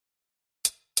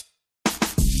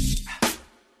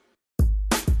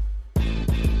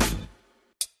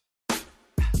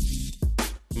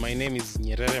My name is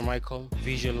Nyerere Michael,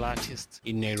 visual artist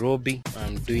in Nairobi.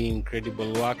 I'm doing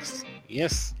incredible works.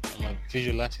 Yes, I'm a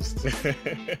visual artist.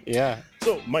 Yeah.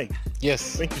 So, Mike.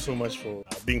 Yes. Thank you so much for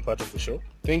being part of the show.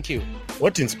 Thank you.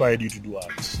 What inspired you to do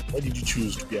art? Why did you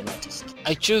choose to be an artist?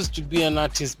 I chose to be an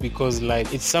artist because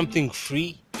it's something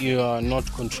free. You are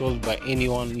not controlled by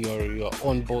anyone. You're your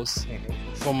own boss.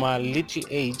 Mm-hmm. From a little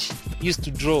age, used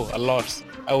to draw a lot.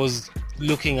 I was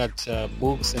looking at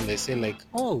books and they say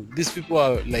oh, these people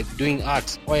are doing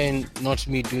art. Why not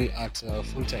me doing art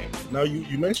full time? Now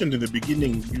you mentioned in the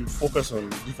beginning you focus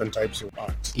on different types of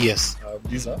art. Yes.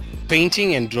 These are?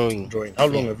 Painting and drawing. How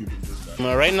long have you been doing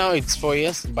that? Right now it's 4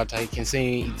 years, but I can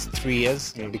say it's 3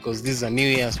 years because this is a new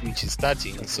year which is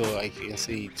starting. So I can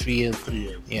say 3 years. 3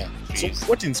 years. Yeah. So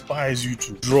what inspires you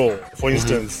to draw? For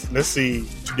instance, let's say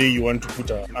today you want to put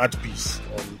an art piece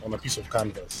on a piece of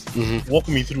canvas. Walk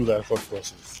me through that thought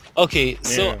process. Okay,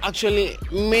 so actually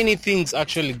many things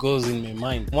actually goes in my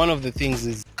mind. One of the things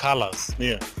is colors.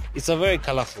 Yeah. It's a very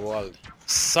colorful world.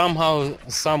 Somehow,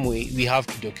 some way, we have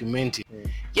to document it.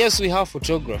 Yes, we have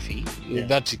photography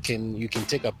that you can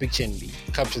take a picture and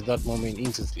capture that moment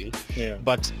instantly. Yeah.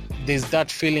 But there's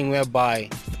that feeling whereby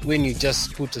when you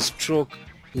just put a stroke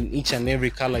in each and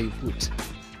every color you put,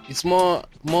 it's more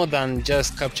than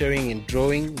just capturing and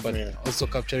drawing, but also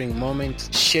capturing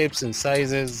moments, shapes and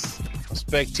sizes,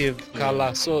 perspective,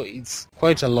 color. So it's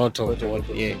quite a lot of work.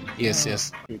 Yeah.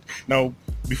 Yes. Now,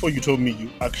 before you told me you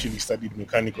actually studied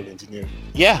mechanical engineering.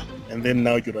 Yeah. And then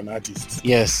now you're an artist.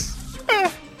 Yes.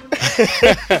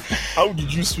 How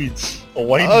did you switch? Or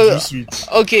why did you switch?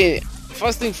 Okay.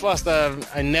 First thing first,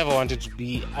 I never wanted to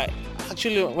be.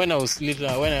 Actually, when I was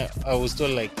little, when I was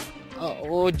told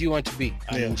what do you want to be?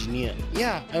 An engineer.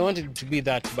 Yeah, I wanted to be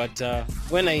that, but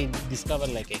when I discovered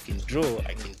I can draw,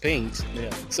 I can paint.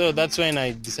 So that's when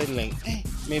I decided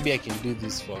maybe I can do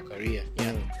this for a career.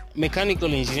 Yeah.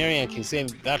 Mechanical engineering, I can say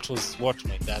that was what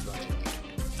my dad wanted me to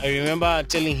do. I remember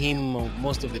telling him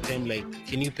most of the time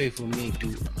can you pay for me to do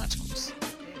an art course?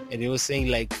 And he was saying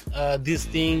this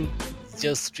thing is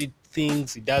just street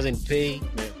things, it doesn't pay.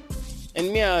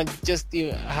 And me, I just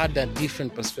had a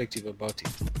different perspective about it.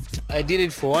 I did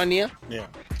it for 1 year. Yeah.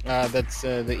 That's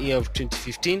the year of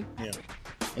 2015. Yeah.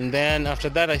 And then after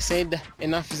that, I said,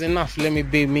 enough is enough. Let me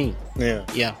be me.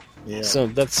 Yeah. So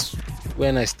that's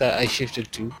when I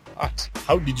shifted to art.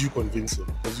 How did you convince him?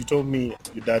 Because you told me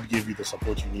your dad gave you the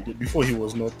support you needed. Before he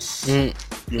was not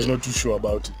too sure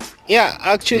about it. Yeah,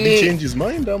 actually. Did he change his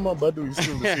mind? Bado is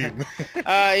still the same.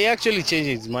 He actually changed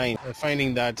his mind,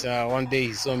 finding that one day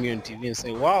he saw me on TV and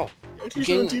said, "Wow." On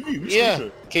TV? Which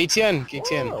station?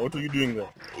 KTN. Wow, what were you doing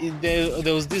there?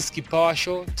 There was this Kipawa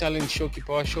show, talent show,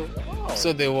 Kipawa show. Wow.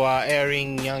 So they were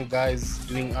airing young guys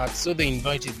doing art. So they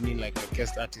invited me like a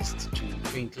guest artist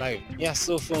to paint live. Yeah,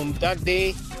 so from that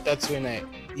day, that's when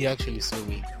he actually saw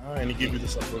me. And he gave you the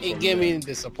support. He gave me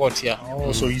the support, yeah.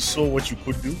 Oh, so he saw what you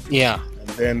could do? Yeah. And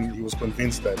then he was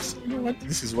convinced that,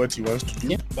 this is what he wants to do.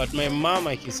 Yeah. But my mom,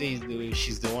 I can say,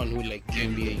 she's the one who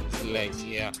gave me,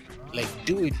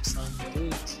 do it, son, do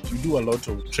it. You do a lot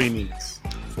of trainings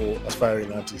for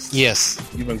aspiring artists. Yes.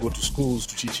 You even go to schools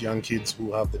to teach young kids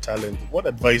who have the talent. What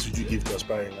advice would you give to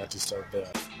aspiring artists out there?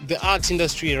 The art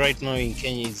industry right now in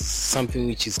Kenya is something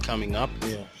which is coming up.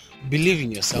 Yeah. Believe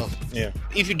in yourself. Yeah.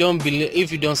 If you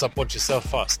don't support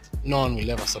yourself first, no one will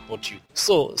ever support you.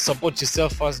 So support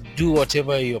yourself first. Do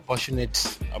whatever you're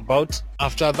passionate about.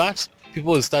 After that,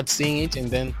 people will start seeing it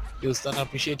and then they'll start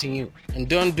appreciating you. And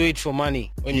don't do it for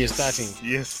money when you're starting.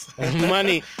 Yes.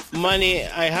 money.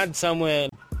 I heard somewhere,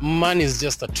 money is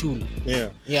just a tool.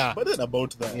 Yeah. But then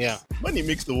about that, money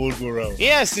makes the world go round.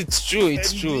 Yes, it's true.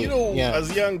 It's true.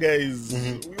 As young guys,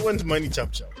 we want money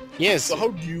chap. Yes. So how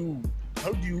do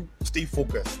you stay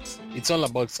focused? It's all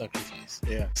about sacrifice.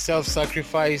 Yeah.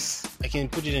 Self-sacrifice. I can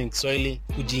put it in Kiswahili.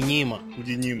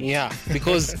 Kujinyima. Yeah.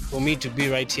 Because for me to be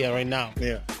right here, right now,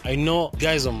 I know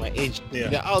guys on my age,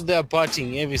 they're out there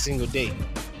partying every single day.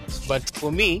 But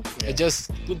for me, I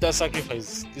just put that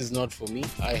sacrifice. This is not for me.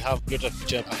 I have greater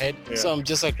future ahead. So I'm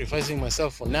just sacrificing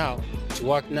myself for now, to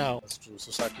work now. That's true.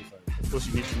 So sacrifice. Of course,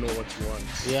 you need to know what you want.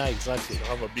 Yeah, exactly. So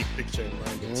have a big picture in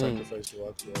mind and sacrifice to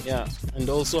work towards. Yeah, and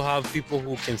also have people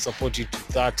who can support you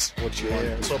to that, what you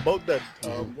want. So about that,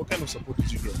 what kind of support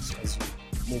did you get as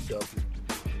you moved up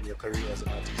in your career as an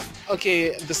artist?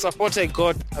 Okay, the support I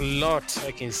got a lot,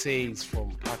 I can say, is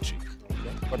from Patrick.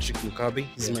 Patrick Mukabi.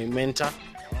 He's my mentor.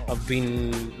 I've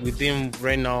been with him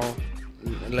right now,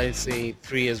 let's say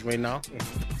 3 years right now.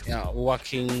 Yeah,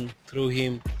 working through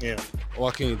him. Yeah.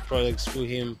 working with projects through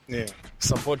him, Yeah.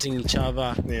 supporting each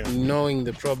other, Yeah. knowing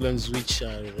the problems which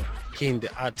are here in the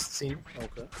art scene.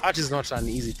 Okay. Art is not an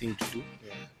easy thing to do.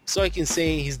 Yeah. So I can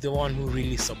say he's the one who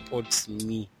really supports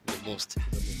me the most.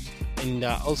 And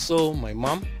also my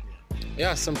mom.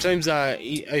 Yeah, sometimes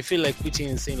I feel like quitting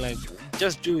and saying like,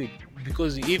 just do it.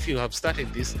 Because if you have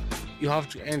started this, you have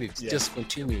to end it. Yeah. Just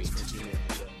continue it.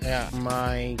 Yeah,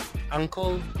 my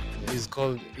uncle is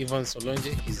called Ivan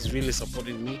Solonje. He's really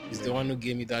supported me. He's the one who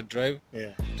gave me that drive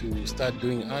to start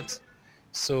doing art.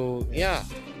 So yeah,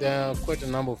 there are quite a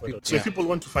number of people. So if people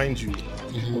want to find you,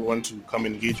 people want to come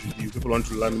engage with you, people want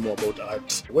to learn more about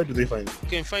art, where do they find you? You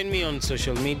can find me on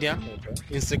social media,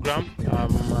 Instagram.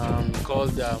 I'm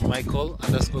called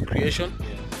Michael_creation.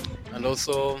 And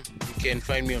also you can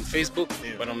find me on Facebook,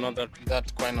 but I'm not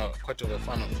that quite of a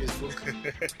fan of Facebook.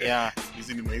 Yeah,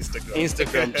 using my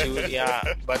Instagram too. Yeah,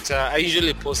 but I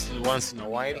usually post once in a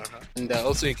while. And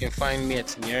also you can find me at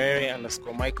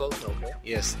Nyerere_Michael.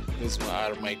 Yes, those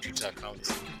are my Twitter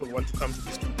accounts. People want to come to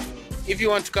the studio. If you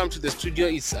want to come to the studio,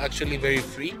 it's actually very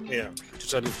free. Yeah,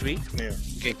 totally free. Yeah,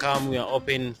 you can come. We are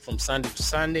open from Sunday to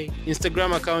Sunday.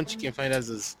 Instagram account, you can find us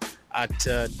as at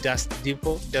Dust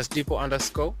DEPO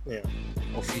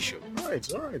 _official.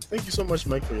 All right. Thank you so much,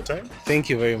 Mike, for your time. Thank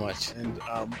you very much. And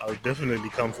I'll definitely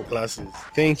come for classes.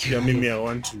 Thank you. Mimi, I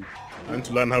want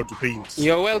to learn how to paint.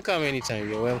 You're welcome anytime.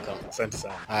 You're welcome. Asante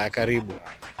sana. Karibu.